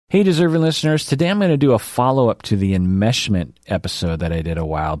Hey, deserving listeners, today I'm going to do a follow-up to the enmeshment episode that I did a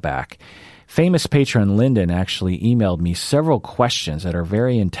while back. Famous patron Lyndon actually emailed me several questions that are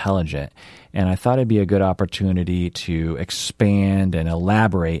very intelligent, and I thought it'd be a good opportunity to expand and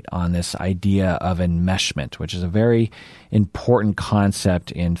elaborate on this idea of enmeshment, which is a very important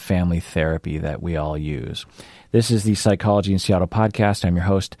concept in family therapy that we all use. This is the Psychology in Seattle podcast. I'm your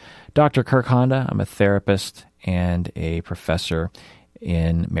host, Dr. Kirk Honda. I'm a therapist and a professor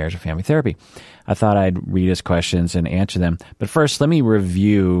in marriage and family therapy. I thought I'd read his questions and answer them. But first, let me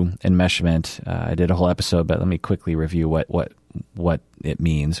review enmeshment. I did a whole episode, but let me quickly review what it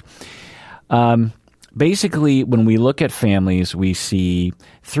means. Basically, when we look at families, we see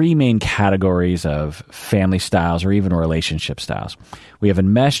three main categories of family styles or even relationship styles. We have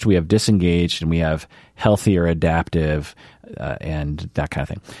enmeshed, we have disengaged, and we have healthy or adaptive, and that kind of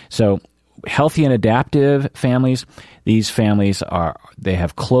thing. So healthy and adaptive families, these families they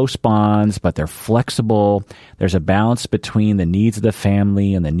have close bonds, but they're flexible. There's a balance between the needs of the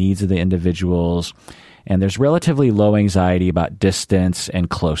family and the needs of the individuals. And there's relatively low anxiety about distance and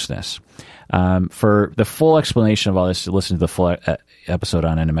closeness. For the full explanation of all this, listen to the full episode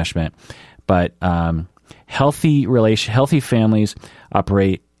on enmeshment. But healthy families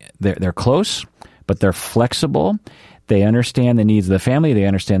operate, they're close, but they're flexible. They understand the needs of the family. They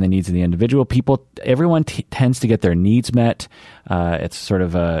understand the needs of the individual. Everyone tends to get their needs met. It's sort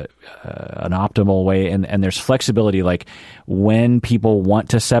of an optimal way. And there's flexibility, like when people want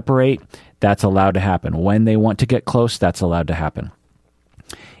to separate, that's allowed to happen. When they want to get close, that's allowed to happen.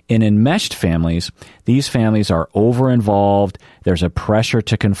 In enmeshed families, these families are over-involved. There's a pressure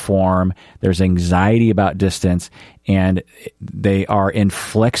to conform. There's anxiety about distance. And they are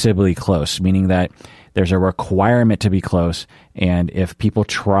inflexibly close, meaning that there's a requirement to be close, and if people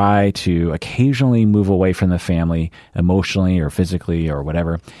try to occasionally move away from the family emotionally or physically or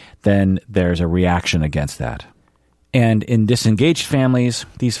whatever, then there's a reaction against that. And in disengaged families,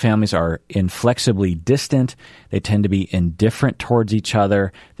 these families are inflexibly distant. They tend to be indifferent towards each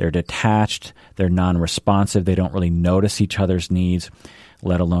other. They're detached. They're non-responsive. They don't really notice each other's needs,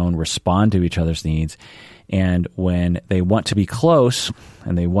 let alone respond to each other's needs. And when they want to be close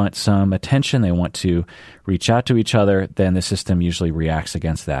and they want some attention, they want to reach out to each other, then the system usually reacts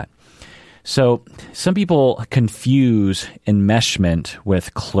against that. So some people confuse enmeshment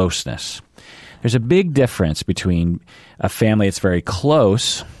with closeness. There's a big difference between a family that's very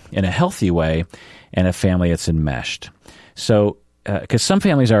close in a healthy way and a family that's enmeshed. So because some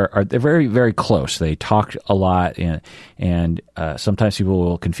families they're very, very close. They talk a lot, and sometimes people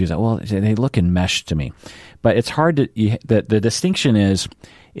will confuse that. Well, they look enmeshed to me. But it's hard to, the distinction is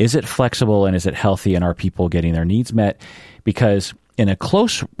it flexible and is it healthy, and are people getting their needs met? Because in a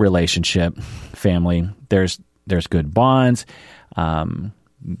close relationship family, there's good bonds.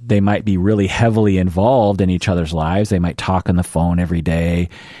 They might be really heavily involved in each other's lives. They might talk on the phone every day.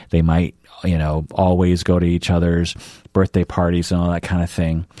 They might, always go to each other's birthday parties and all that kind of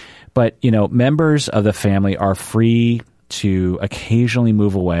thing. But, members of the family are free to occasionally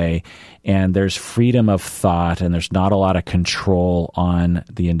move away, and there's freedom of thought, and there's not a lot of control on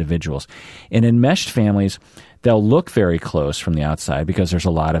the individuals. In enmeshed families, they'll look very close from the outside because there's a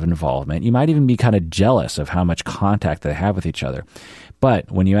lot of involvement. You might even be kind of jealous of how much contact they have with each other.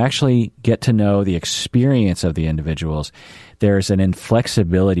 But when you actually get to know the experience of the individuals, there's an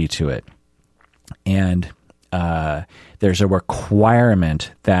inflexibility to it. And there's a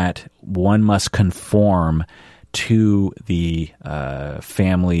requirement that one must conform to the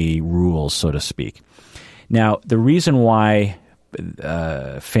family rules, so to speak. Now, the reason why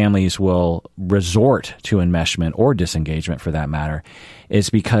families will resort to enmeshment or disengagement, for that matter, is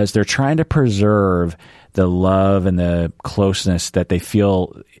because they're trying to preserve the love and the closeness that they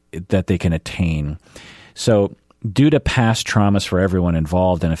feel that they can attain. So, due to past traumas for everyone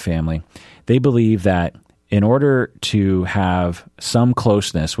involved in a family, they believe that in order to have some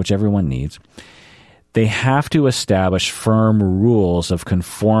closeness, which everyone needs, they have to establish firm rules of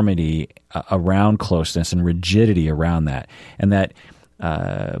conformity around closeness and rigidity around that. And that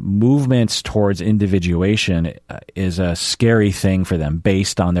movements towards individuation is a scary thing for them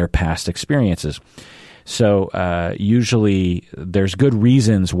based on their past experiences. So usually there's good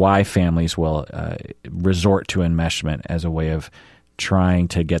reasons why families will resort to enmeshment as a way of trying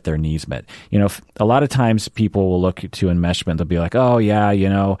to get their needs met. A lot of times people will look to enmeshment. They'll be like, oh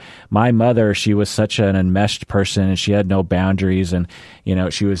yeah, my mother, she was such an enmeshed person and she had no boundaries, and,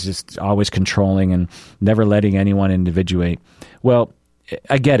 she was just always controlling and never letting anyone individuate. Well,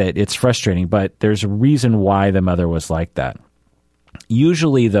 I get it. It's frustrating, but there's a reason why the mother was like that.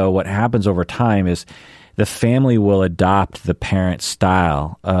 Usually, though, what happens over time is the family will adopt the parent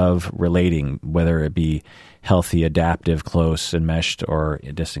style of relating, whether it be healthy, adaptive, close, enmeshed, or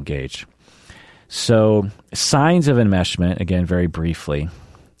disengaged. So signs of enmeshment, again, very briefly,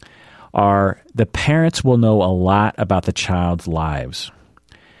 are the parents will know a lot about the child's lives.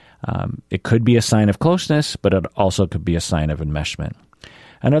 It could be a sign of closeness, but it also could be a sign of enmeshment.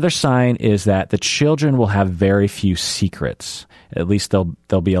 Another sign is that the children will have very few secrets. At least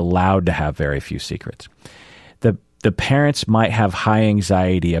they'll be allowed to have very few secrets. The parents might have high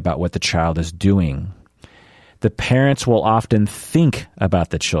anxiety about what the child is doing. The parents will often think about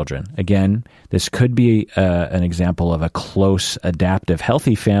the children. Again, this could be an example of a close, adaptive,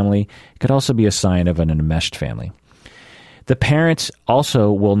 healthy family. It could also be a sign of an enmeshed family. The parents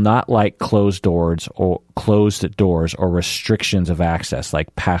also will not like closed doors or restrictions of access,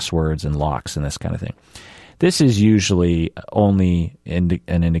 like passwords and locks and this kind of thing. This is usually only an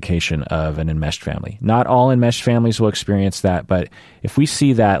indication of an enmeshed family. Not all enmeshed families will experience that, but if we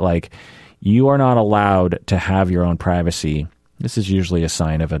see that, like, you are not allowed to have your own privacy, this is usually a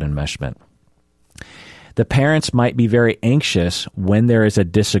sign of an enmeshment. The parents might be very anxious when there is a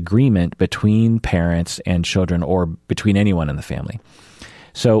disagreement between parents and children or between anyone in the family.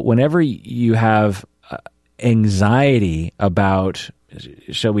 So whenever you have anxiety about,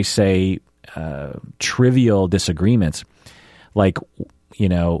 shall we say, trivial disagreements, like,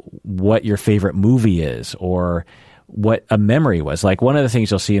 what your favorite movie is or what a memory was. Like, one of the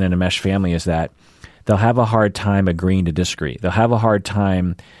things you'll see in an enmeshed family is that they'll have a hard time agreeing to disagree. They'll have a hard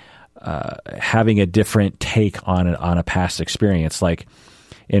time having a different take on a past experience. Like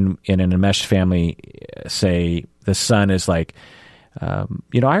in an enmeshed family, say the son is like, I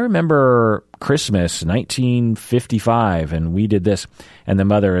remember Christmas 1955 and we did this. And the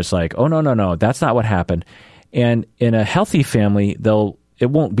mother is like, oh, no, that's not what happened. And in a healthy family, it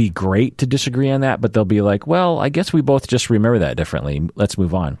won't be great to disagree on that, but they'll be like, well, I guess we both just remember that differently. Let's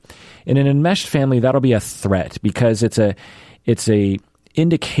move on. In an enmeshed family, that'll be a threat because it's a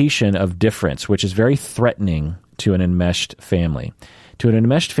indication of difference, which is very threatening to an enmeshed family. To an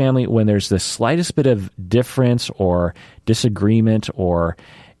enmeshed family, when there's the slightest bit of difference or disagreement or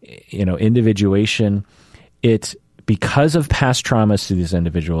individuation, it's because of past traumas to these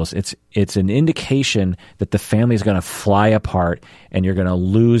individuals. It's an indication that the family is going to fly apart and you're going to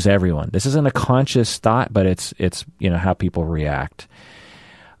lose everyone. This isn't a conscious thought, but it's how people react.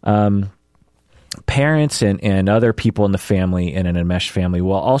 Parents and other people in the family in an enmeshed family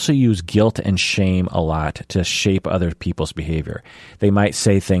will also use guilt and shame a lot to shape other people's behavior. They might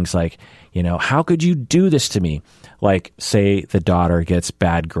say things like, how could you do this to me? Like, say the daughter gets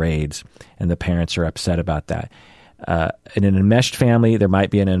bad grades and the parents are upset about that. In an enmeshed family, there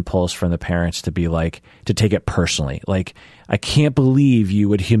might be an impulse from the parents to be like, to take it personally. Like, I can't believe you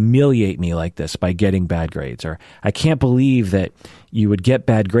would humiliate me like this by getting bad grades. Or I can't believe that you would get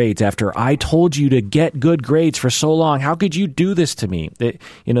bad grades after I told you to get good grades for so long. How could you do this to me?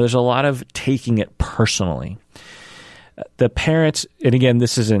 There's a lot of taking it personally. The parents, and again,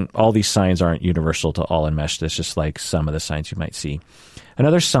 all these signs aren't universal to all enmeshed. It's just like some of the signs you might see.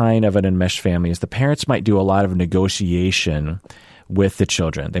 Another sign of an enmeshed family is the parents might do a lot of negotiation with the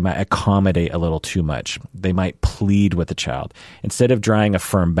children. They might accommodate a little too much. They might plead with the child. Instead of drawing a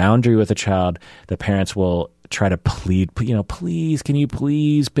firm boundary with the child, the parents will try to plead, please, can you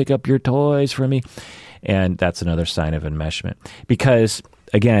please pick up your toys for me? And that's another sign of enmeshment. Because,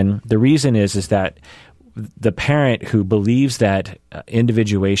 again, the reason is that the parent who believes that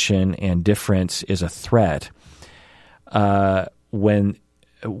individuation and difference is a threat,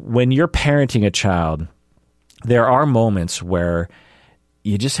 when you're parenting a child, there are moments where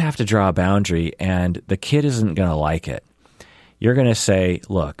you just have to draw a boundary and the kid isn't going to like it. You're going to say,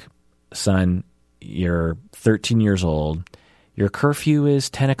 look, son, you're 13 years old. Your curfew is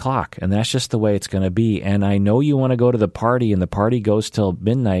 10 o'clock, and that's just the way it's going to be. And I know you want to go to the party, and the party goes till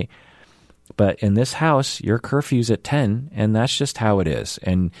midnight, but in this house, your curfew's at 10, and that's just how it is.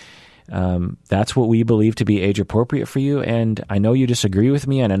 And that's what we believe to be age appropriate for you. And I know you disagree with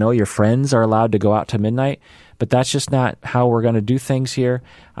me, and I know your friends are allowed to go out to midnight, but that's just not how we're going to do things here.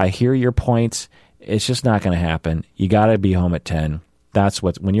 I hear your points. It's just not going to happen. You got to be home at 10.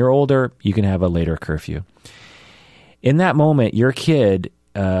 When you're older, you can have a later curfew. In that moment, your kid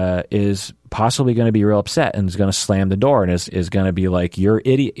is possibly going to be real upset and is going to slam the door and is going to be like, you're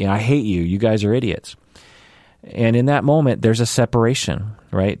idiot. I hate you. You guys are idiots. And in that moment, there's a separation,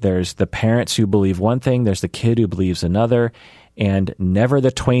 right? There's the parents who believe one thing, there's the kid who believes another, and never the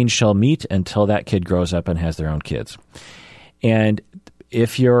twain shall meet until that kid grows up and has their own kids. And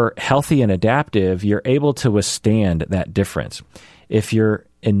if you're healthy and adaptive, you're able to withstand that difference. If you're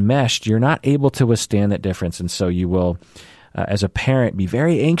enmeshed, you're not able to withstand that difference. And so you will, as a parent, be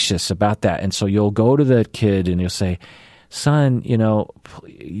very anxious about that. And so you'll go to the kid and you'll say, son, you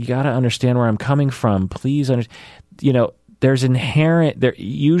got to understand where I'm coming from. Please understand. There's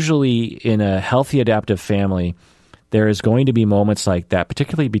usually in a healthy adaptive family, there is going to be moments like that,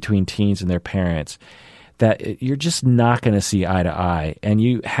 particularly between teens and their parents, that you're just not going to see eye to eye. And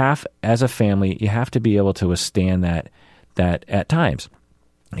you have, as a family, you have to be able to withstand that at times.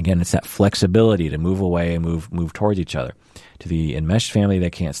 Again, it's that flexibility to move away and move towards each other. To the enmeshed family, they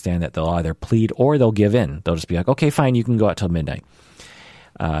can't stand that. They'll either plead or they'll give in. They'll just be like, okay, fine, you can go out till midnight.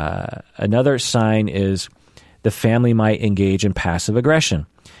 Another sign is the family might engage in passive aggression,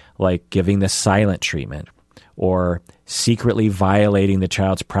 like giving the silent treatment or secretly violating the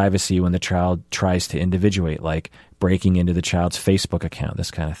child's privacy when the child tries to individuate, like breaking into the child's Facebook account,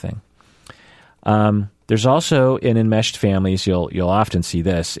 this kind of thing. There's also, in enmeshed families, you'll often see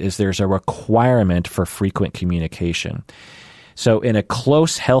this, is there's a requirement for frequent communication. So in a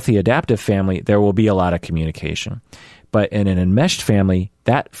close, healthy, adaptive family, there will be a lot of communication. But in an enmeshed family,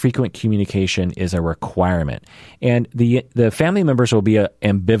 that frequent communication is a requirement. And the family members will be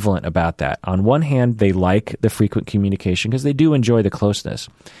ambivalent about that. On one hand, they like the frequent communication because they do enjoy the closeness.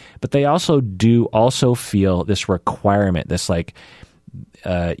 But they also feel this requirement, this like,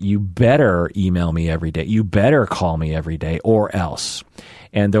 you better email me every day. You better call me every day or else.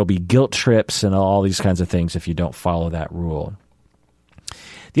 And there'll be guilt trips and all these kinds of things if you don't follow that rule.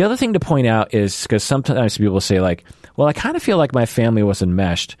 The other thing to point out is, because sometimes people say like, well, I kind of feel like my family was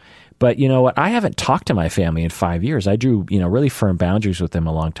enmeshed, but you know what? I haven't talked to my family in 5 years. I drew, really firm boundaries with them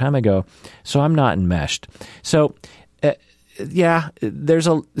a long time ago, so I'm not enmeshed. So, and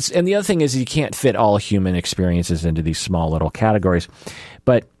the other thing is you can't fit all human experiences into these small little categories.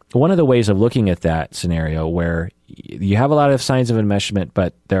 But one of the ways of looking at that scenario where you have a lot of signs of enmeshment,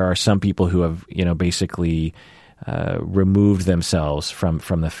 but there are some people who have, basically removed themselves from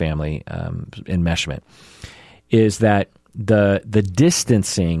the family enmeshment, is that the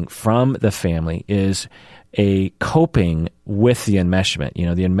distancing from the family is a coping with the enmeshment.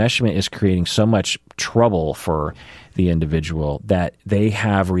 The enmeshment is creating so much trouble for the individual that they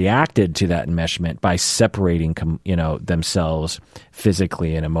have reacted to that enmeshment by separating, themselves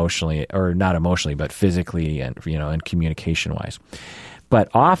physically and emotionally, or not emotionally, but physically and, and communication-wise. But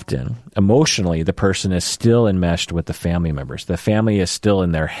often, emotionally, the person is still enmeshed with the family members. The family is still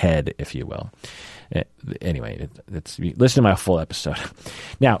in their head, if you will. Anyway, listen to my full episode.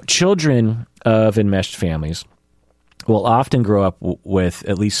 Now, children of enmeshed families will often grow up with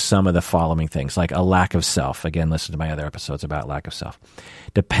at least some of the following things, like a lack of self. Again, listen to my other episodes about lack of self.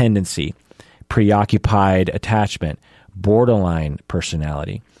 Dependency, preoccupied attachment, borderline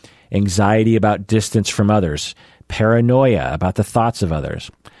personality, anxiety about distance from others, paranoia about the thoughts of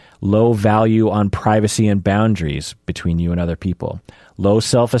others, low value on privacy and boundaries between you and other people, low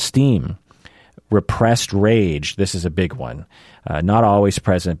self-esteem, repressed rage. This is a big one. Not always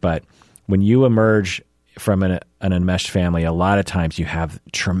present, but when you emerge from an enmeshed family, a lot of times you have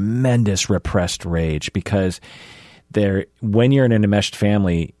tremendous repressed rage because when you're in an enmeshed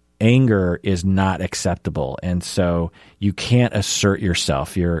family, anger is not acceptable. And so you can't assert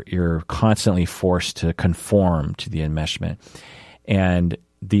yourself. You're constantly forced to conform to the enmeshment. And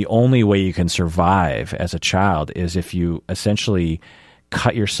the only way you can survive as a child is if you essentially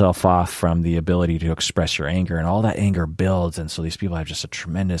cut yourself off from the ability to express your anger, and all that anger builds. And so these people have just a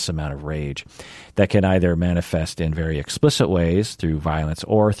tremendous amount of rage that can either manifest in very explicit ways through violence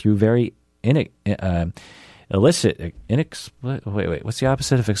or through very illicit, what's the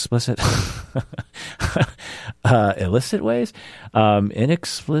opposite of explicit? Illicit ways?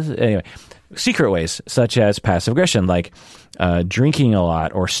 Anyway, secret ways, such as passive aggression, like drinking a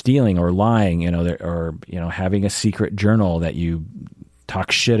lot or stealing or lying, or having a secret journal that you talk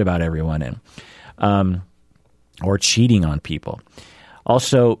shit about everyone in, or cheating on people.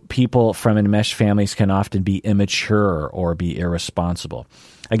 Also, people from enmeshed families can often be immature or be irresponsible.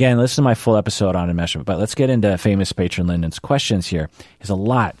 Again, listen to my full episode on enmeshment, but let's get into famous patron Lyndon's questions here. There's a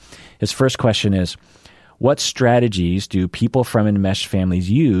lot. His first question is, what strategies do people from enmeshed families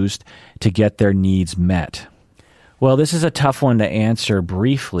use to get their needs met? Well, this is a tough one to answer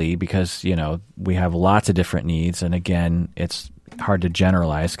briefly because, we have lots of different needs. And again, it's hard to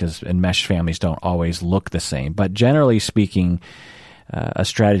generalize because enmeshed families don't always look the same. But generally speaking, a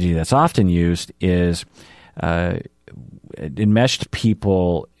strategy that's often used is enmeshed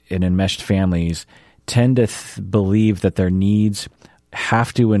people in enmeshed families tend to believe that their needs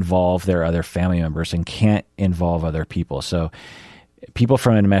have to involve their other family members and can't involve other people. So people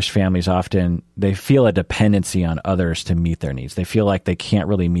from enmeshed families often, they feel a dependency on others to meet their needs. They feel like they can't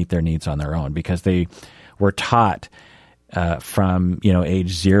really meet their needs on their own because they were taught from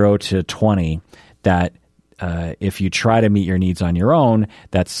age 0 to 20 that if you try to meet your needs on your own,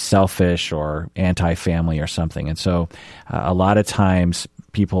 that's selfish or anti-family or something. And so a lot of times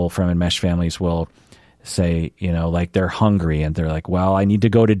people from enmeshed families will say, like they're hungry and they're like, well, I need to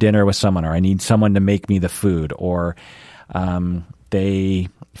go to dinner with someone, or I need someone to make me the food, or they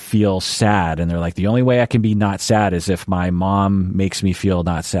feel sad and they're like, the only way I can be not sad is if my mom makes me feel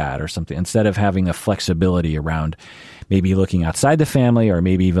not sad or something, instead of having a flexibility around maybe looking outside the family or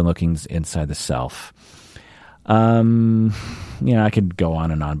maybe even looking inside the self. I could go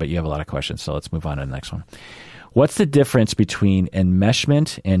on and on, but you have a lot of questions, so let's move on to the next one. What's the difference between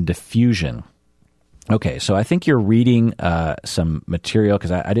enmeshment and diffusion? Okay, so I think you're reading some material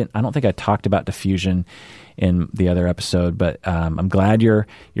because I don't think I talked about diffusion in the other episode, but I'm glad you're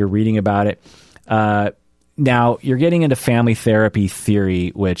reading about it. Now you're getting into family therapy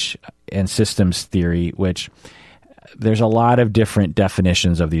theory, and systems theory, which there's a lot of different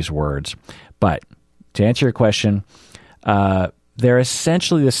definitions of these words. But to answer your question, they're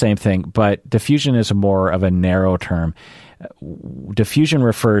essentially the same thing, but diffusion is more of a narrow term. Diffusion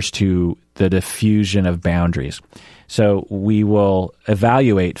refers to the diffusion of boundaries. So we will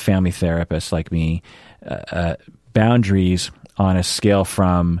evaluate family therapists like me, boundaries on a scale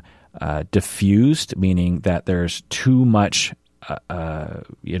from diffused, meaning that there's too much,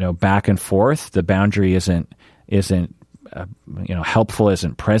 back and forth. The boundary isn't helpful,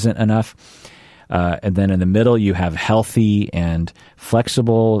 isn't present enough. And then in the middle, you have healthy and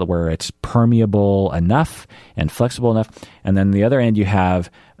flexible, where it's permeable enough and flexible enough. And then the other end, you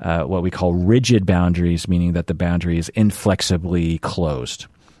have what we call rigid boundaries, meaning that the boundary is inflexibly closed,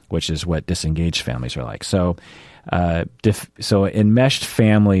 which is what disengaged families are like. So, enmeshed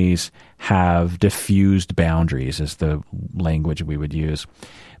families have diffused boundaries, is the language we would use.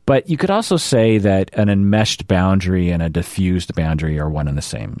 But you could also say that an enmeshed boundary and a diffused boundary are one and the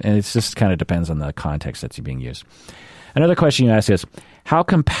same. And it just kind of depends on the context that's being used. Another question you ask is, how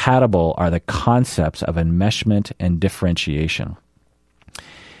compatible are the concepts of enmeshment and differentiation?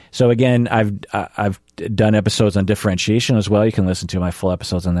 So again, I've done episodes on differentiation as well. You can listen to my full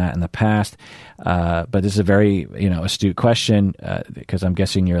episodes on that in the past. But this is a very astute question because I'm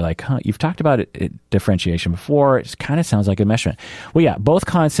guessing you're like, you've talked about differentiation before. It kind of sounds like enmeshment. Well, yeah, both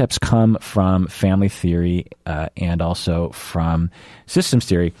concepts come from family theory and also from systems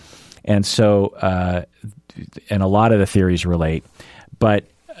theory. And so, and a lot of the theories relate. But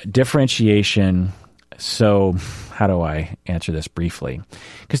differentiation, so how do I answer this briefly?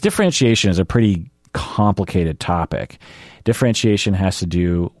 Because differentiation is a pretty complicated topic. Differentiation has to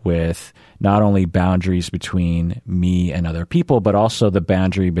do with not only boundaries between me and other people, but also the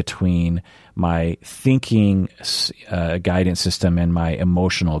boundary between my thinking guidance system and my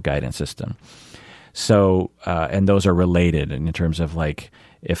emotional guidance system. So, and those are related in terms of like,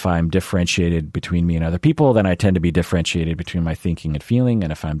 if I'm differentiated between me and other people, then I tend to be differentiated between my thinking and feeling.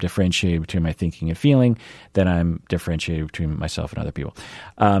 And if I'm differentiated between my thinking and feeling, then I'm differentiated between myself and other people.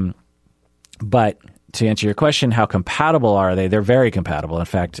 But to answer your question, how compatible are they? They're very compatible. In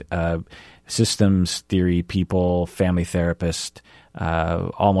fact, systems theory people, family therapists,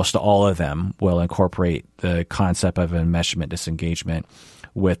 almost all of them will incorporate the concept of enmeshment, disengagement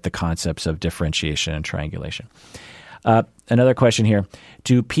with the concepts of differentiation and triangulation. Another question here.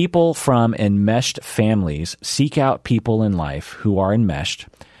 Do people from enmeshed families seek out people in life who are enmeshed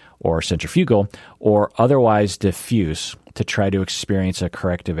or centrifugal or otherwise diffuse to try to experience a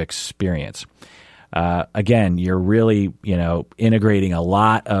corrective experience? Again, you're really, integrating a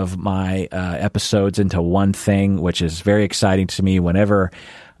lot of my episodes into one thing, which is very exciting to me whenever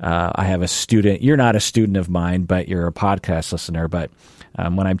I have a student. You're not a student of mine, but you're a podcast listener. But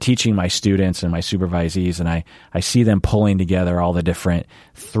when I'm teaching my students and my supervisees and I see them pulling together all the different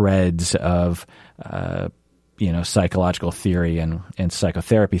threads of psychological theory and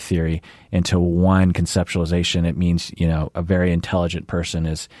psychotherapy theory into one conceptualization, it means, a very intelligent person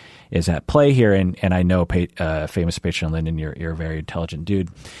is at play here. And I know famous patron Lyndon, you're a very intelligent dude.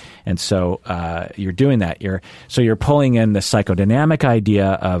 And so you're doing that. You're pulling in the psychodynamic idea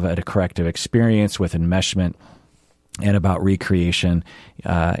of a corrective experience with enmeshment and about recreation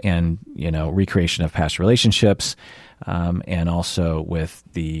and recreation of past relationships. And also with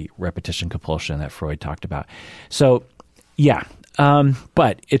the repetition compulsion that Freud talked about. So, yeah,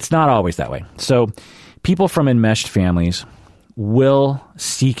 but it's not always that way. So people from enmeshed families will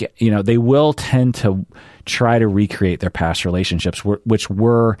seek, they will tend to try to recreate their past relationships, which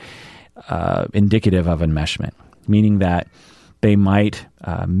were indicative of enmeshment, meaning that they might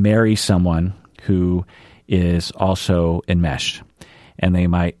marry someone who is also enmeshed, and they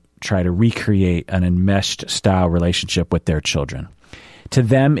might try to recreate an enmeshed style relationship with their children. To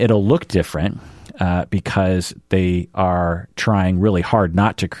them, it'll look different because they are trying really hard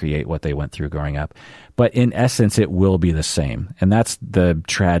not to create what they went through growing up. But in essence, it will be the same. And that's the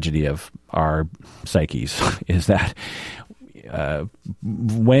tragedy of our psyches, is that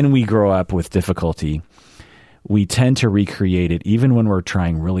when we grow up with difficulty, we tend to recreate it even when we're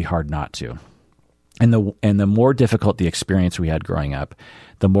trying really hard not to. And the more difficult the experience we had growing up,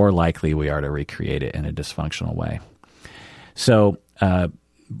 the more likely we are to recreate it in a dysfunctional way. So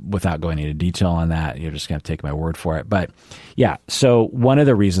without going into detail on that, you're just going to take my word for it. But yeah, so one of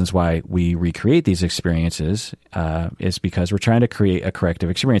the reasons why we recreate these experiences is because we're trying to create a corrective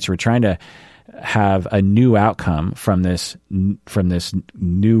experience. We're trying to have a new outcome from this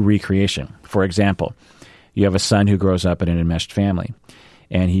new recreation. For example, you have a son who grows up in an enmeshed family,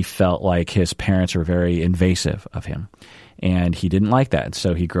 and he felt like his parents were very invasive of him. And he didn't like that.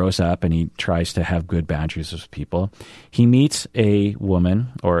 So he grows up and he tries to have good boundaries with people. He meets a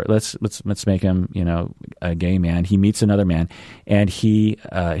woman, or let's make him, a gay man. He meets another man, and his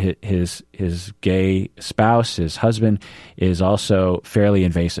gay spouse, his husband, is also fairly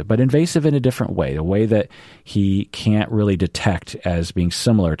invasive, but invasive in a different way, a way that he can't really detect as being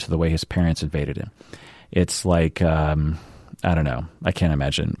similar to the way his parents invaded him. It's like, I don't know, I can't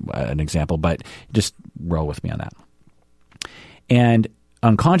imagine an example, but just roll with me on that. And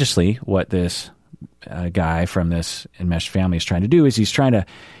unconsciously, what this guy from this enmeshed family is trying to do is he's trying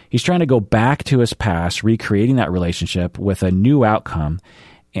to go back to his past, recreating that relationship with a new outcome,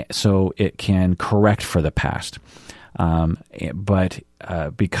 so it can correct for the past. But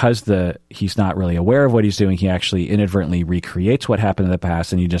because he's not really aware of what he's doing, he actually inadvertently recreates what happened in the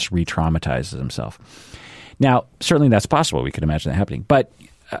past, and he just re-traumatizes himself. Now, certainly that's possible. We could imagine that happening, but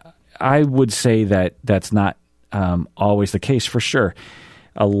I would say that that's not always the case. For sure,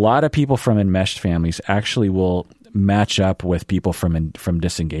 a lot of people from enmeshed families actually will match up with people from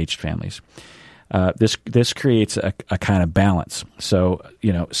disengaged families. This creates a kind of balance. So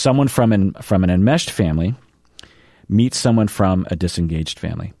someone from an enmeshed family meets someone from a disengaged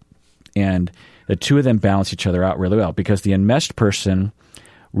family, and the two of them balance each other out really well, because the enmeshed person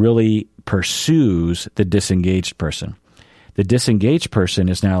really pursues the disengaged person. The disengaged person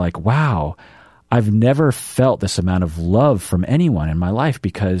is now like, wow, I've never felt this amount of love from anyone in my life,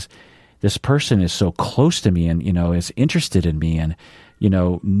 because this person is so close to me and, is interested in me and,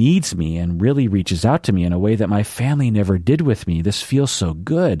 needs me and really reaches out to me in a way that my family never did with me. This feels so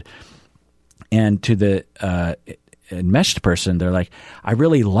good. And to the enmeshed person, they're like, I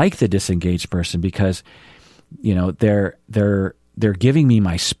really like the disengaged person because, they're giving me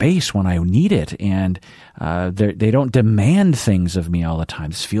my space when I need it, and they don't demand things of me all the time.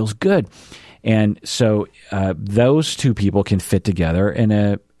 This feels good. And so those two people can fit together in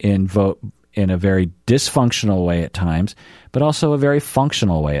a very dysfunctional way at times, but also a very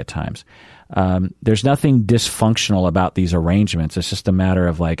functional way at times. There's nothing dysfunctional about these arrangements. It's just a matter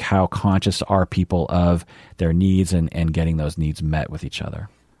of like how conscious are people of their needs and getting those needs met with each other.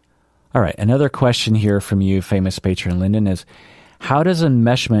 All right, another question here from you, famous patron Lyndon, is how does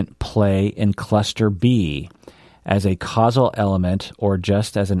enmeshment play in cluster B? As a causal element or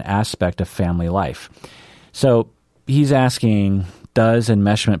just as an aspect of family life? So he's asking, does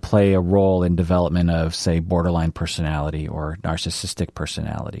enmeshment play a role in development of, say, borderline personality or narcissistic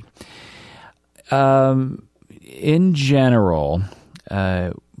personality? In general,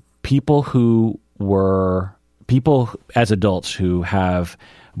 people as adults who have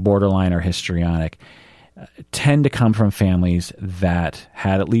borderline or histrionic tend to come from families that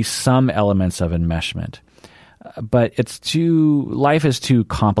had at least some elements of enmeshment. But life is too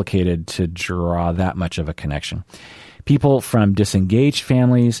complicated to draw that much of a connection. People from disengaged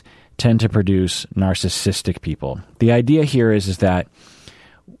families tend to produce narcissistic people. The idea here is that,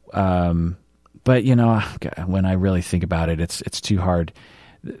 but when I really think about it, it's too hard.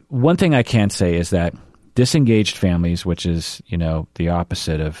 One thing I can say is that disengaged families, which is, the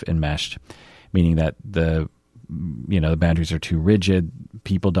opposite of enmeshed, meaning that the boundaries are too rigid.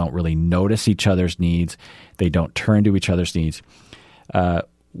 People don't really notice each other's needs. They don't turn to each other's needs.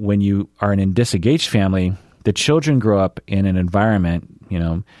 When you are in a disengaged family, the children grow up in an environment,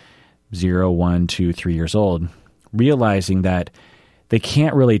 0, 1, 2, 3 years old, realizing that they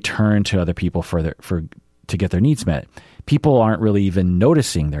can't really turn to other people to get their needs met. People aren't really even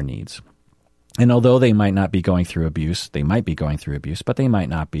noticing their needs. And although they might not be going through abuse, but they might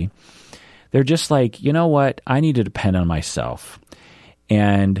not be. They're just like, you know what? I need to depend on myself.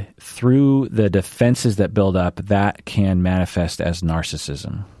 And through the defenses that build up, that can manifest as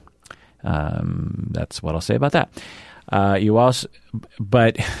narcissism. That's what I'll say about that. You also,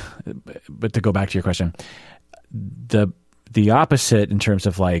 but to go back to your question, the opposite in terms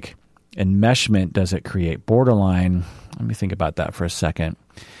of like enmeshment, does it create borderline? Let me think about that for a second.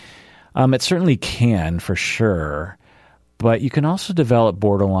 It certainly can, for sure, but you can also develop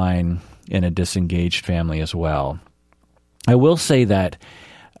borderline in a disengaged family as well. I will say that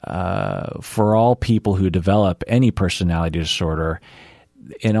for all people who develop any personality disorder,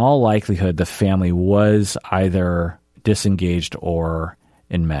 in all likelihood, the family was either disengaged or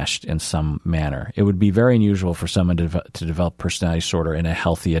enmeshed in some manner. It would be very unusual for someone to develop personality disorder in a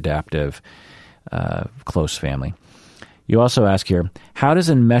healthy, adaptive, close family. You also ask here, how does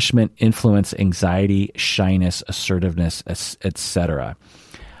enmeshment influence anxiety, shyness, assertiveness, etc.?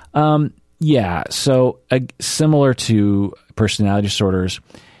 Yeah, so similar to personality disorders,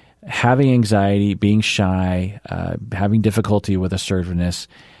 having anxiety, being shy, having difficulty with assertiveness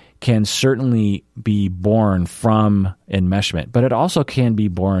can certainly be born from enmeshment, but it also can be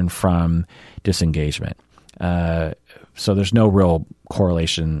born from disengagement. So there's no real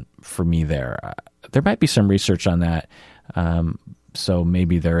correlation for me there. There might be some research on that, so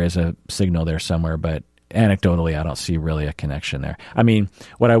maybe there is a signal there somewhere, but anecdotally, I don't see really a connection there. I mean,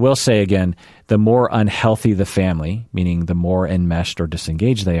 what I will say again, the more unhealthy the family, meaning the more enmeshed or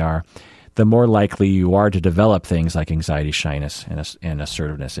disengaged they are, the more likely you are to develop things like anxiety, shyness, and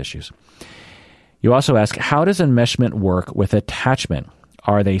assertiveness issues. You also ask, how does enmeshment work with attachment?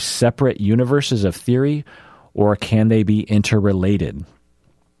 Are they separate universes of theory, or can they be interrelated?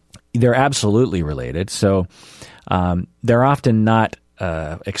 They're absolutely related. So they're often not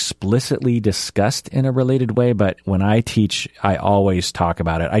explicitly discussed in a related way, but when I teach, I always talk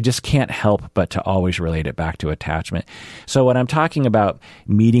about it. I just can't help but to always relate it back to attachment. So when I'm talking about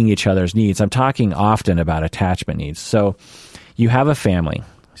meeting each other's needs, I'm talking often about attachment needs. So you have a family,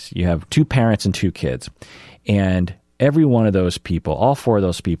 you have 2 parents and 2 kids, and every one of those people, all 4 of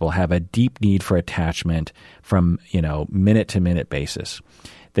those people, have a deep need for attachment from, minute to minute basis.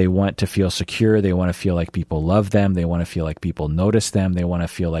 They want to feel secure. They want to feel like people love them. They want to feel like people notice them. They want to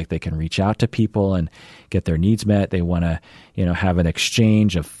feel like they can reach out to people and get their needs met. They want to, have an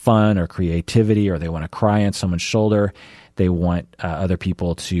exchange of fun or creativity, or they want to cry on someone's shoulder. They want other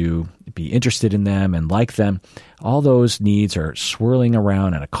people to be interested in them and like them. All those needs are swirling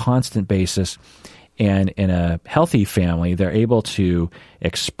around on a constant basis. And in a healthy family, they're able to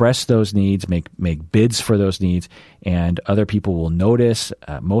express those needs, make bids for those needs, and other people will notice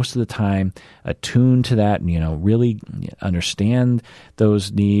most of the time, attune to that, and really understand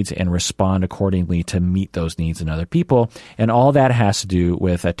those needs and respond accordingly to meet those needs in other people. And all that has to do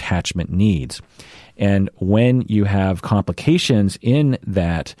with attachment needs. And when you have complications in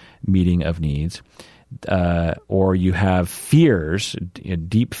that meeting of needs, or you have fears,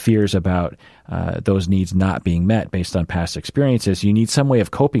 deep fears about those needs not being met based on past experiences, you need some way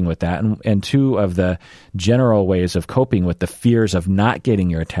of coping with that. And 2 of the general ways of coping with the fears of not getting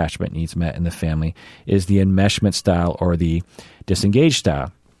your attachment needs met in the family is the enmeshment style or the disengaged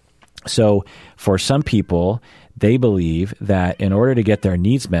style. So for some people, they believe that in order to get their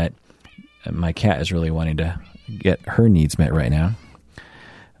needs met, my cat is really wanting to get her needs met right now.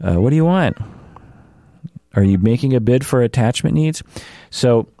 What do you want? Are you making a bid for attachment needs?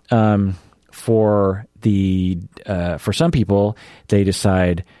 So for some people, they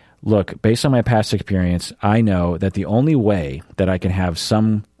decide, look, based on my past experience, I know that the only way that I can have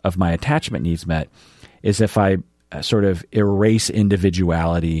some of my attachment needs met is if I sort of erase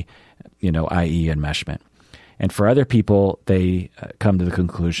individuality, i.e. enmeshment. And for other people, they come to the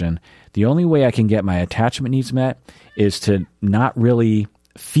conclusion, the only way I can get my attachment needs met is to not really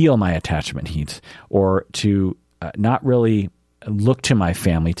feel my attachment needs, or to not really look to my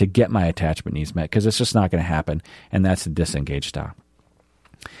family to get my attachment needs met, because it's just not going to happen. And that's the disengaged style.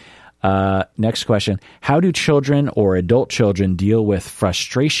 Next question. How do children or adult children deal with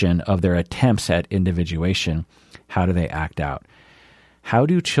frustration of their attempts at individuation? How do they act out? How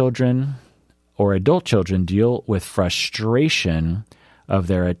do children or adult children deal with frustration of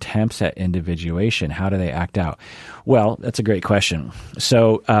their attempts at individuation? How do they act out? Well, that's a great question.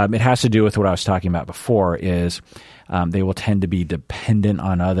 So it has to do with what I was talking about before, is they will tend to be dependent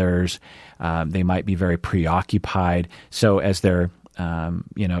on others. They might be very preoccupied. So as they're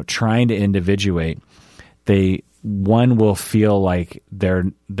trying to individuate, one will feel like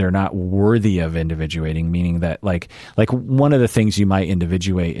they're not worthy of individuating, meaning that like one of the things you might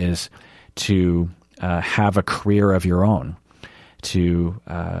individuate is to have a career of your own, to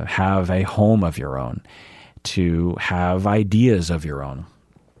have a home of your own, to have ideas of your own,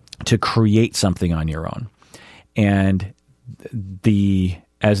 to create something on your own. And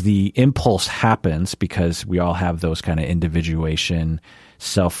as the impulse happens, because we all have those kind of individuation,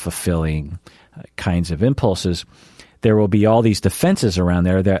 self-fulfilling kinds of impulses, there will be all these defenses around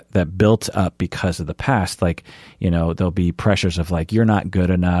there that built up because of the past. Like, there'll be pressures of like, you're not good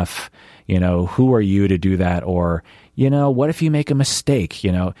enough, who are you to do that? Or, what if you make a mistake,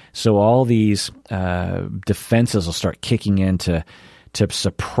 So all these defenses will start kicking in to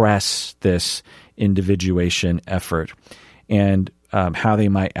suppress this individuation effort. And how they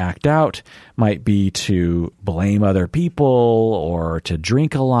might act out might be to blame other people, or to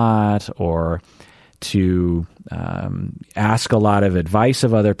drink a lot, or to ask a lot of advice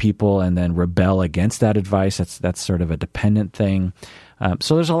of other people and then rebel against that advice. That's sort of a dependent thing.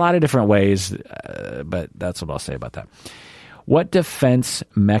 So there's a lot of different ways, but that's what I'll say about that. What defense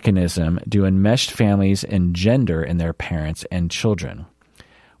mechanism do enmeshed families engender in their parents and children?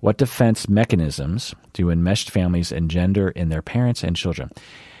 What defense mechanisms do enmeshed families engender in their parents and children?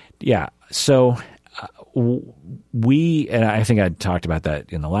 Yeah, so and I think I talked about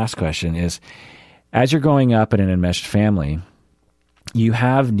that in the last question, is as you're growing up in an enmeshed family, you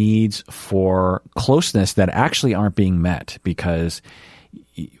have needs for closeness that actually aren't being met, because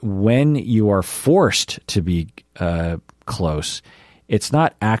when you are forced to be close, it's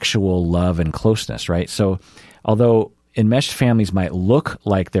not actual love and closeness, right? So although enmeshed families might look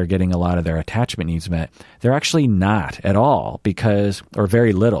like they're getting a lot of their attachment needs met, they're actually not at all, or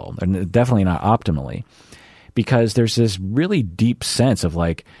very little, and definitely not optimally, because there's this really deep sense of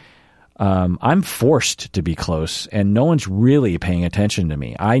like, I'm forced to be close and no one's really paying attention to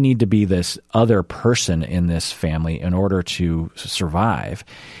me. I need to be this other person in this family in order to survive.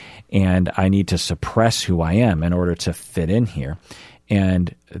 And I need to suppress who I am in order to fit in here.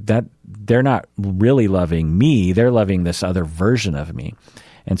 And that they're not really loving me. They're loving this other version of me.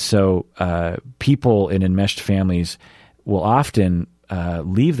 And so people in enmeshed families will often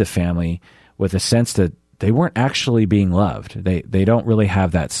leave the family with a sense that they weren't actually being loved. They don't really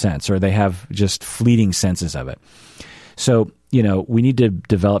have that sense, or they have just fleeting senses of it. So, we need to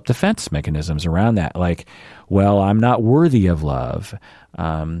develop defense mechanisms around that. Like, well, I'm not worthy of love,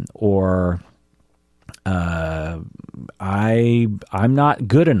 or I'm not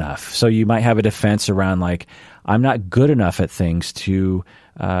good enough. So you might have a defense around like, I'm not good enough at things to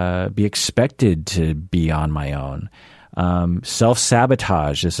be expected to be on my own.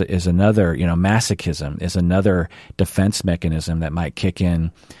 Self-sabotage is another, masochism is another defense mechanism that might kick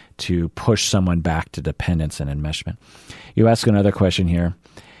in to push someone back to dependence and enmeshment. You ask another question here.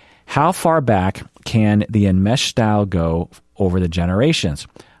 How far back can the enmeshed style go over the generations?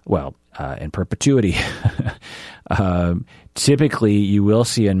 Well, in perpetuity. Typically, you will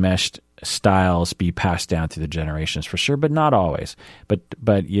see enmeshed styles be passed down through the generations for sure, but not always.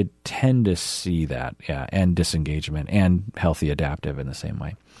 But you tend to see that, and disengagement and healthy adaptive in the same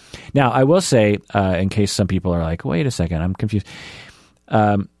way. Now, I will say, in case some people are like, wait a second, I'm confused.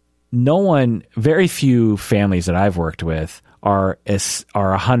 Very few families that I've worked with are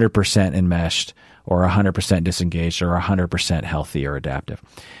 100% enmeshed or 100% disengaged or 100% healthy or adaptive.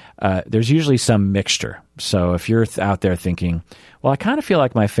 There's usually some mixture. So if you're out there thinking, well, I kind of feel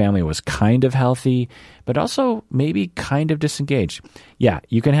like my family was kind of healthy, but also maybe kind of disengaged. Yeah,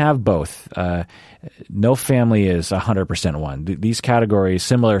 you can have both. No family is 100% one. These categories,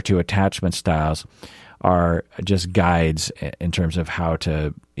 similar to attachment styles, are just guides in terms of how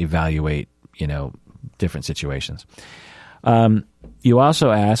to evaluate, different situations. You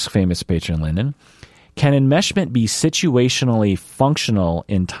also ask, famous patron Lyndon, can enmeshment be situationally functional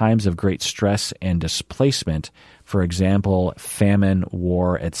in times of great stress and displacement, for example, famine,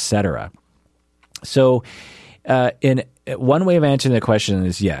 war, etc.? So in one way of answering the question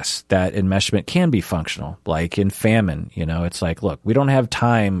is yes, that enmeshment can be functional. Like in famine, it's like, look, we don't have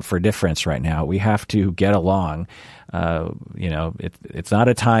time for difference right now. We have to get along. It's not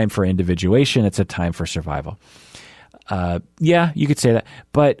a time for individuation. It's a time for survival. Yeah, you could say that.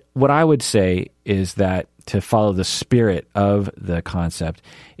 But what I would say is that, to follow the spirit of the concept,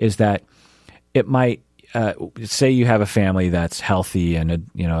 is that it might, say you have a family that's healthy and,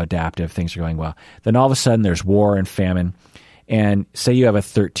 adaptive, things are going well. Then all of a sudden there's war and famine. And say you have a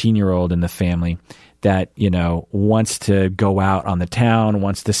 13-year-old in the family that, wants to go out on the town,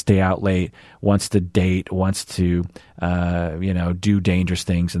 wants to stay out late, wants to date, wants to, do dangerous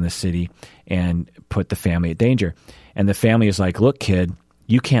things in the city and put the family at danger. And the family is like, look, kid,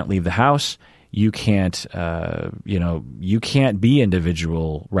 you can't leave the house. You can't, you can't be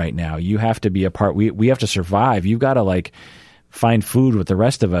individual right now. You have to be a part. We have to survive. You've got to find food with the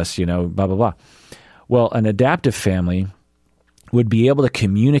rest of us, blah, blah, blah. Well, an adaptive family would be able to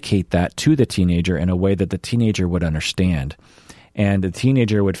communicate that to the teenager in a way that the teenager would understand. And the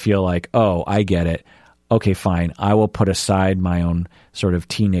teenager would feel like, oh, I get it. Okay, fine. I will put aside my own sort of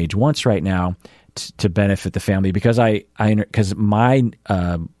teenage wants right now to benefit the family because because my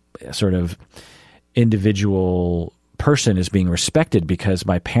sort of individual person is being respected because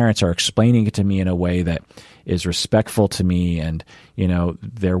my parents are explaining it to me in a way that is respectful to me, and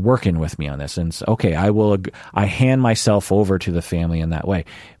they're working with me on this. And so, okay, I hand myself over to the family in that way.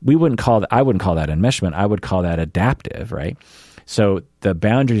 I wouldn't call that enmeshment. I would call that adaptive, right? So the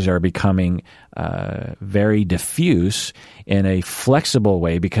boundaries are becoming very diffuse in a flexible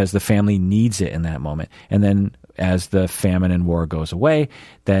way because the family needs it in that moment. And then as the famine and war goes away,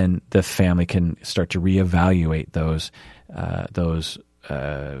 then the family can start to reevaluate those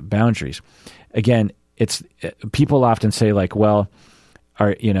boundaries. Again, people often say like, well,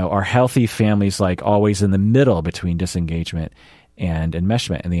 are healthy families like always in the middle between disengagement and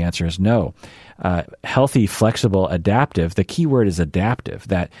enmeshment? And the answer is no. Healthy, flexible, adaptive, the key word is adaptive,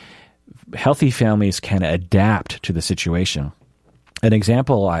 that healthy families can adapt to the situation. An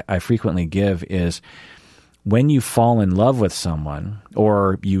example I frequently give is when you fall in love with someone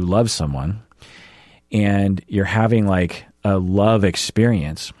or you love someone and you're having like a love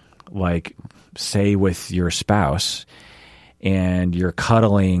experience, like say with your spouse, and you're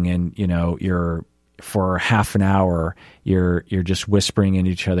cuddling and you're for half an hour you're just whispering in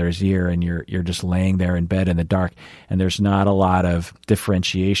each other's ear and you're just laying there in bed in the dark, and there's not a lot of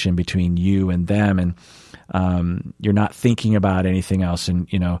differentiation between you and them, and you're not thinking about anything else, and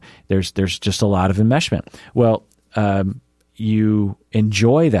there's just a lot of enmeshment. Well, you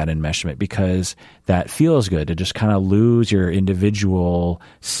enjoy that enmeshment because that feels good to just kind of lose your individual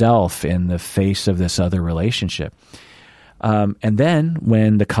self in the face of this other relationship. And then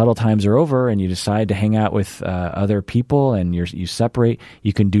when the cuddle times are over and you decide to hang out with other people and you separate,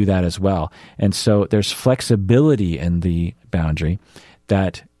 you can do that as well. And so there's flexibility in the boundary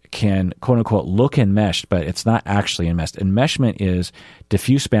that can, quote unquote, look enmeshed, but it's not actually enmeshed. Enmeshment is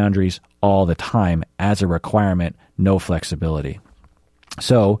diffuse boundaries all the time as a requirement, no flexibility.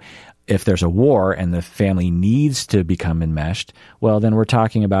 So if there's a war and the family needs to become enmeshed, well, then we're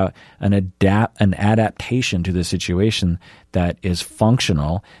talking about an adaptation to the situation that is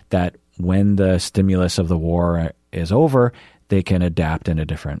functional, that when the stimulus of the war is over, they can adapt in a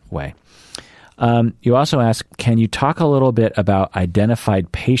different way. You also ask, can you talk a little bit about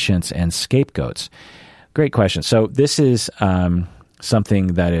identified patients and scapegoats? Great question. So this is something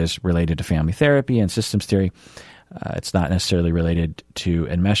that is related to family therapy and systems theory. It's not necessarily related to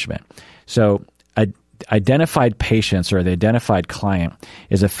enmeshment. So identified patients or the identified client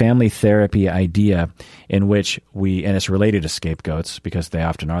is a family therapy idea in which and it's related to scapegoats because they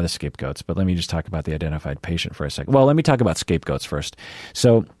often are the scapegoats. But let me just talk about the identified patient for a second. Well, let me talk about scapegoats first.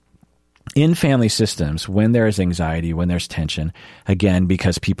 So in family systems, when there is anxiety, when there's tension, again,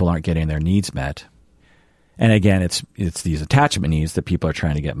 because people aren't getting their needs met, and again, it's these attachment needs that people are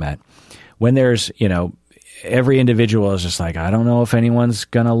trying to get met. When there's, every individual is just like, I don't know if anyone's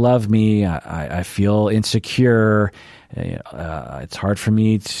going to love me. I feel insecure. It's hard for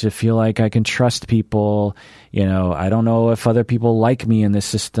me to feel like I can trust people. I don't know if other people like me in this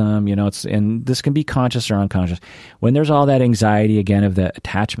system. And this can be conscious or unconscious. When there's all that anxiety, again, of the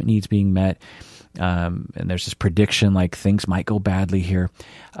attachment needs being met, and there's this prediction like things might go badly here,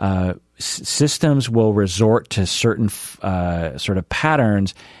 systems will resort to certain sort of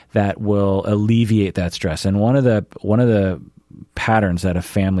patterns that will alleviate that stress. And one of the patterns that a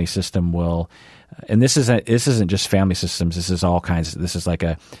family system will, and this isn't just family systems. This is all kinds. This is like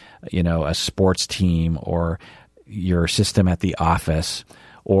a sports team or your system at the office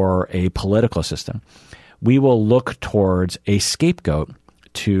or a political system. We will look towards a scapegoat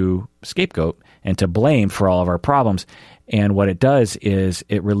and to blame for all of our problems. And what it does is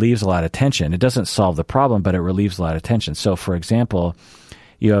it relieves a lot of tension. It doesn't solve the problem, but it relieves a lot of tension. So, for example,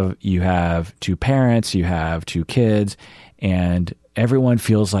 you have two parents, you have two kids, and everyone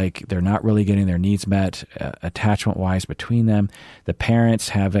feels like they're not really getting their needs met attachment-wise between them. The parents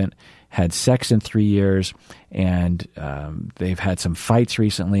haven't had sex in 3 years, and they've had some fights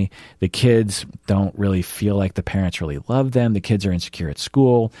recently. The kids don't really feel like the parents really love them. The kids are insecure at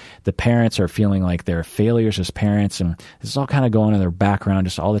school. The parents are feeling like they're failures as parents, and this is all kind of going in their background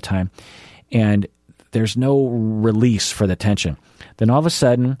just all the time. And there's no release for the tension. Then all of a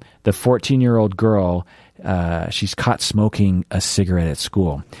sudden, the 14-year-old girl, she's caught smoking a cigarette at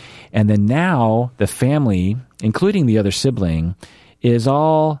school. And then now the family, including the other sibling, is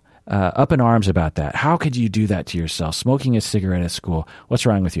all up in arms about that. How could you do that to yourself? Smoking a cigarette at school. What's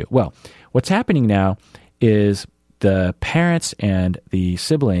wrong with you? Well, what's happening now is the parents and the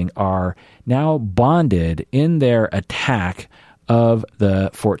sibling are now bonded in their attack of the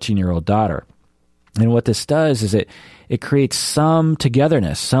 14-year-old daughter. And what this does is it creates some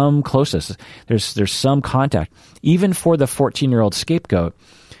togetherness, some closeness. There's some contact. Even for the 14-year-old scapegoat,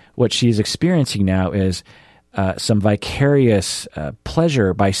 what she's experiencing now is some vicarious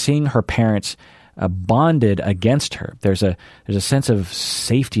pleasure by seeing her parents bonded against her. There's a sense of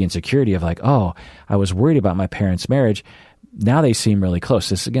safety and security of like, oh, I was worried about my parents' marriage. Now they seem really close.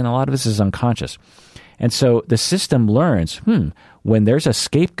 This, again, a lot of this is unconscious. And so the system learns, when there's a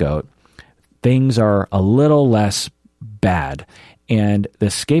scapegoat, things are a little less bad. And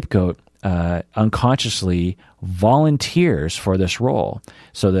the scapegoat unconsciously volunteers for this role.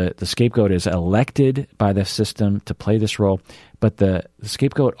 So the scapegoat is elected by the system to play this role, but the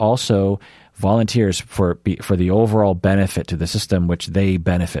scapegoat also volunteers for the overall benefit to the system, which they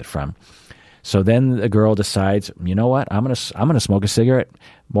benefit from. So then the girl decides, you know what? I'm gonna smoke a cigarette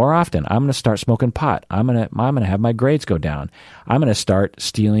more often. I'm gonna start smoking pot. I'm gonna have my grades go down. I'm gonna start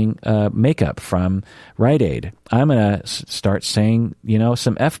stealing makeup from Rite Aid. I'm gonna start saying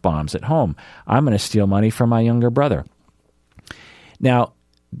some F-bombs at home. I'm gonna steal money from my younger brother. Now,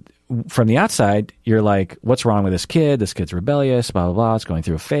 from the outside, you're like, what's wrong with this kid? This kid's rebellious, blah blah blah. It's going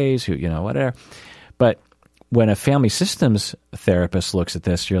through a phase. Whatever. But when a family systems therapist looks at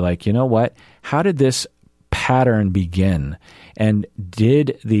this, you're like, you know what? How did this pattern begin? And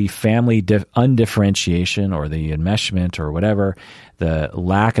did the family undifferentiation or the enmeshment or whatever, the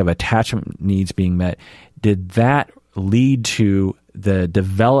lack of attachment needs being met, did that lead to the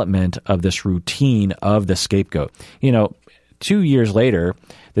development of this routine of the scapegoat? 2 years later,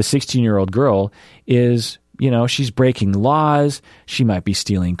 the 16-year-old girl is she's breaking laws. She might be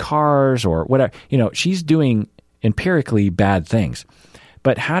stealing cars or whatever. She's doing empirically bad things.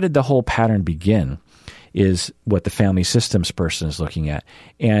 But how did the whole pattern begin is what the family systems person is looking at.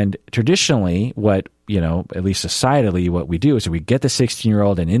 And traditionally, what, at least societally, what we do is we get the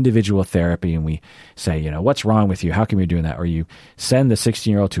 16-year-old in individual therapy and we say, what's wrong with you? How come you're doing that? Or you send the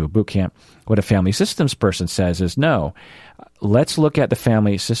 16-year-old to a boot camp. What a family systems person says is, no, let's look at the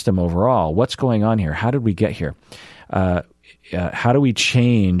family system overall. What's going on here? How did we get here? How do we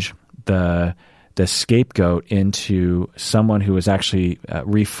change the scapegoat into someone who is actually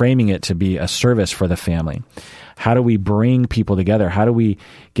reframing it to be a service for the family? How do we bring people together? How do we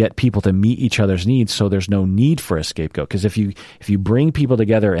get people to meet each other's needs so there's no need for a scapegoat? Because if you bring people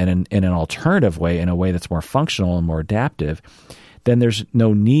together in an alternative way, in a way that's more functional and more adaptive, then there's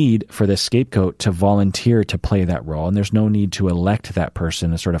no need for the scapegoat to volunteer to play that role, and there's no need to elect that person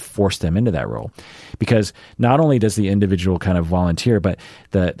and sort of force them into that role. Because not only does the individual kind of volunteer, but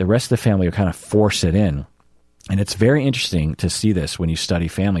the rest of the family will kind of force it in. And it's very interesting to see this when you study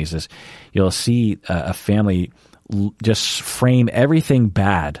families, is you'll see a family just frame everything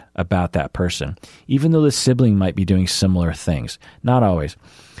bad about that person, even though the sibling might be doing similar things. Not always.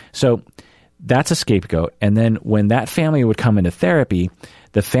 So that's a scapegoat. And then when that family would come into therapy,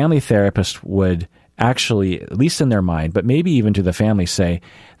 the family therapist would actually, at least in their mind, but maybe even to the family, say,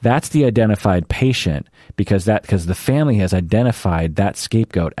 that's the identified patient because the family has identified that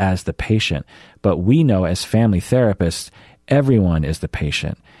scapegoat as the patient. But we know as family therapists, everyone is the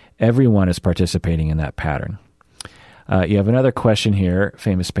patient. Everyone is participating in that pattern. You have another question here,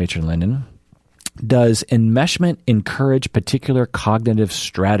 famous patron Lyndon. Does enmeshment encourage particular cognitive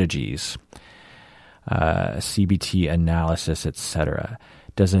strategies? CBT analysis, etc.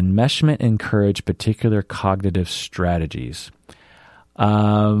 Does enmeshment encourage particular cognitive strategies?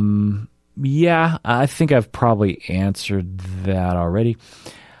 Yeah, I think I've probably answered that already.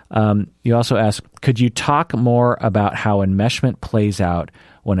 You also ask, could you talk more about how enmeshment plays out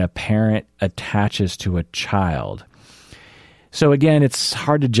when a parent attaches to a child? So again, it's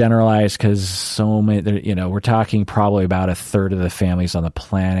hard to generalize because so many, we're talking probably about a third of the families on the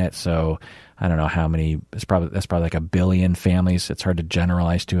planet. So I don't know how many. That's probably like 1 billion families. It's hard to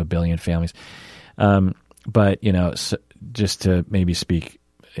generalize to 1 billion families. But so just to maybe speak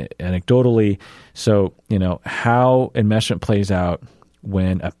anecdotally, so how enmeshment plays out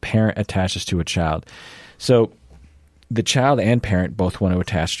when a parent attaches to a child. So the child and parent both want to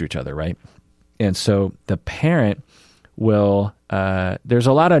attach to each other, right? And so the parent will, there's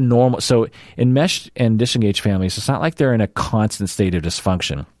a lot of normal, so enmeshed and disengaged families, it's not like they're in a constant state of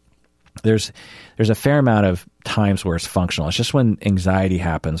dysfunction. There's a fair amount of times where it's functional. It's just when anxiety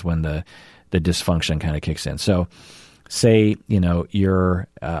happens, when the dysfunction kind of kicks in. So say, you're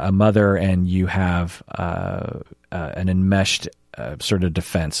a mother and you have an enmeshed sort of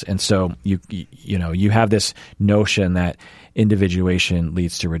defense. And so you have this notion that individuation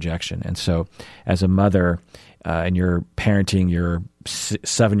leads to rejection. And so as a mother, and you're parenting your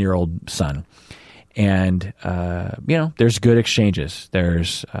 7-year-old son, and, there's good exchanges.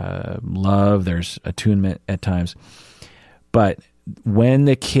 There's love, there's attunement at times. But when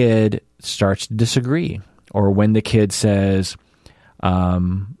the kid starts to disagree, or when the kid says,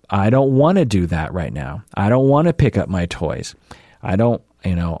 I don't want to do that right now. I don't want to pick up my toys. I don't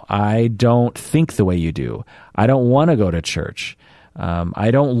think the way you do. I don't want to go to church.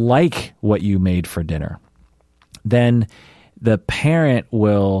 I don't like what you made for dinner. Then the parent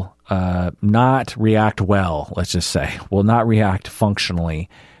will not react well, let's just say, will not react functionally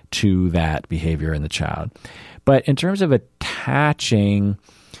to that behavior in the child. But in terms of attaching,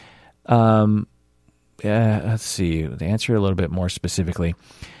 let's see, to answer a little bit more specifically.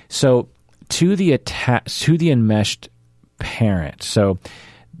 So to the enmeshed parent, so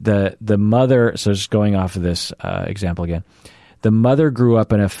the mother, so just going off of this example again, the mother grew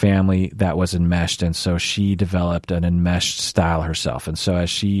up in a family that was enmeshed, and so she developed an enmeshed style herself. And so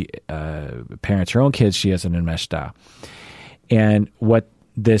as she parents her own kids, she has an enmeshed style. And what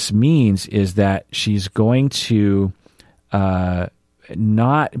this means is that she's going to because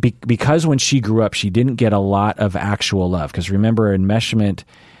when she grew up, she didn't get a lot of actual love. Because remember, enmeshment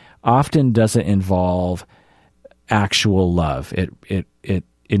often doesn't involve actual love. It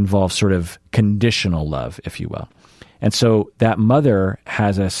involves sort of conditional love, if you will. And so that mother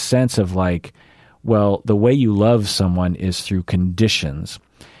has a sense of like, well, the way you love someone is through conditions.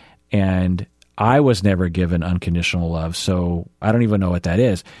 And I was never given unconditional love, so I don't even know what that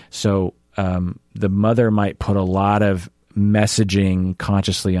is. So the mother might put a lot of messaging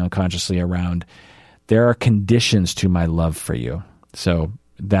consciously, unconsciously around, there are conditions to my love for you. So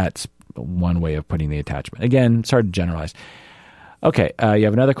that's one way of putting the attachment. Again, it's hard to generalize. Okay, you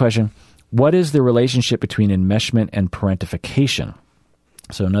have another question. What is the relationship between enmeshment and parentification?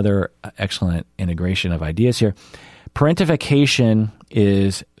 So another excellent integration of ideas here. Parentification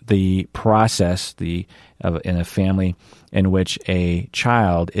is the process in a family in which a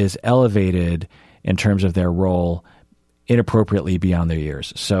child is elevated in terms of their role inappropriately beyond their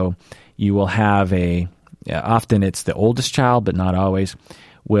years. So you will have often it's the oldest child, but not always,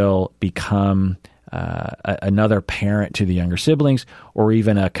 will become another parent to the younger siblings, or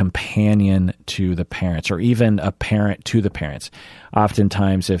even a companion to the parents, or even a parent to the parents.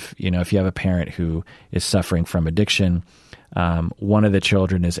 Oftentimes, if you have a parent who is suffering from addiction, one of the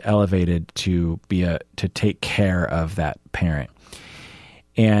children is elevated to take care of that parent.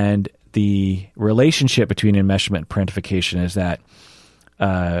 And the relationship between enmeshment and parentification is that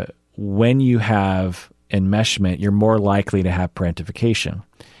when you have enmeshment, you're more likely to have parentification.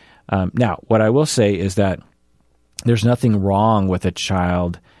 Now, what I will say is that there's nothing wrong with a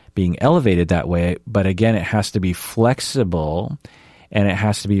child being elevated that way, but again, it has to be flexible and it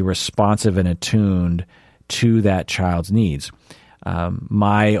has to be responsive and attuned to that child's needs.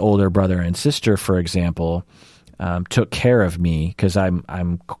 My older brother and sister, for example, took care of me because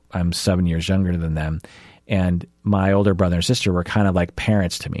I'm 7 years younger than them, and my older brother and sister were kind of like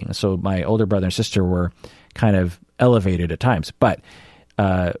parents to me. So my older brother and sister were kind of elevated at times, but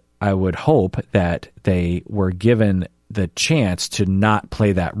I would hope that they were given the chance to not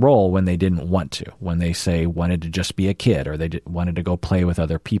play that role when they didn't want to, when they wanted to just be a kid, or they wanted to go play with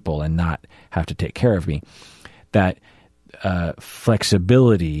other people and not have to take care of me. That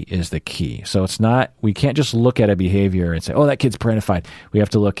flexibility is the key. So we can't just look at a behavior and say, oh, that kid's parentified. We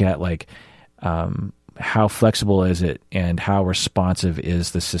have to look at how flexible is it and how responsive is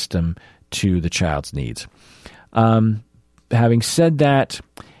the system to the child's needs. Having said that,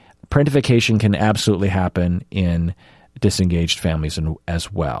 parentification can absolutely happen in disengaged families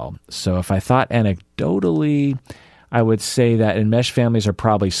as well. So if I thought anecdotally, I would say that enmeshed families are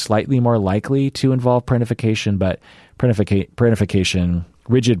probably slightly more likely to involve parentification, but rigid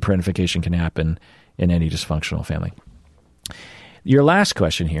parentification can happen in any dysfunctional family. Your last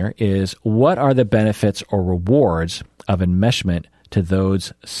question here is, what are the benefits or rewards of enmeshment to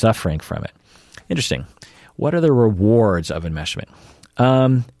those suffering from it? Interesting. What are the rewards of enmeshment?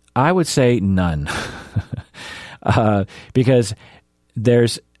 I would say none, because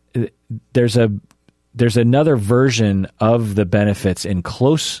there's another version of the benefits in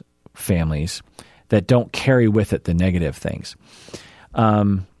close families that don't carry with it the negative things.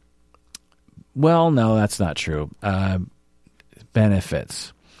 Well, no, that's not true.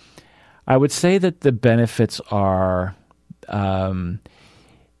 Benefits. I would say that the benefits are,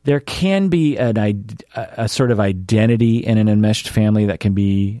 there can be a sort of identity in an enmeshed family that can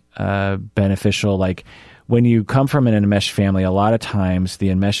be beneficial. Like when you come from an enmeshed family, a lot of times the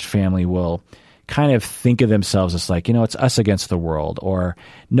enmeshed family will kind of think of themselves as like, it's us against the world, or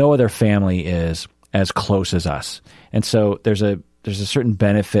no other family is as close as us. And so there's a certain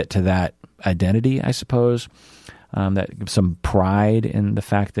benefit to that identity, I suppose, that some pride in the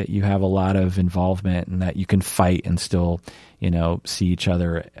fact that you have a lot of involvement and that you can fight and still, see each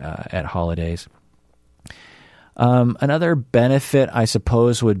other at holidays. Another benefit, I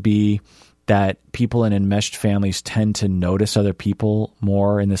suppose, would be that people in enmeshed families tend to notice other people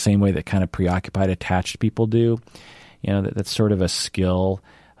more in the same way that kind of preoccupied, attached people do. That's sort of a skill,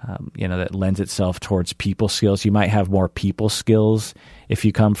 that lends itself towards people skills. You might have more people skills if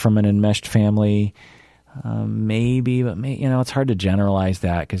you come from an enmeshed family, maybe, but it's hard to generalize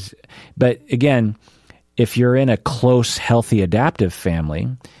that. But again, if you're in a close, healthy, adaptive family,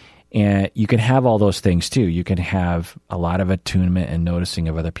 and you can have all those things too. You can have a lot of attunement and noticing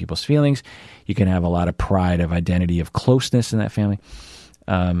of other people's feelings. You can have a lot of pride of identity of closeness in that family.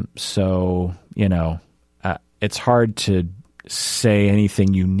 It's hard to say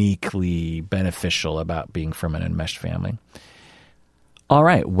anything uniquely beneficial about being from an enmeshed family. All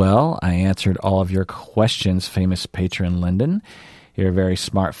right. Well, I answered all of your questions, famous patron Lyndon. You're a very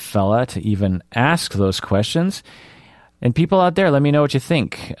smart fella to even ask those questions. And people out there, let me know what you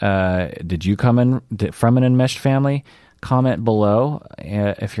think. Did you come in from an enmeshed family? Comment below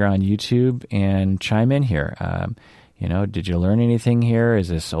if you're on YouTube and chime in here. Did you learn anything here? Is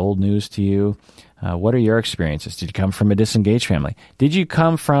this old news to you? What are your experiences? Did you come from a disengaged family? Did you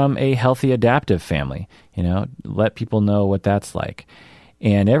come from a healthy, adaptive family? Let people know what that's like.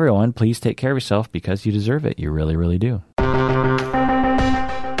 And everyone, please take care of yourself because you deserve it. You really, really do.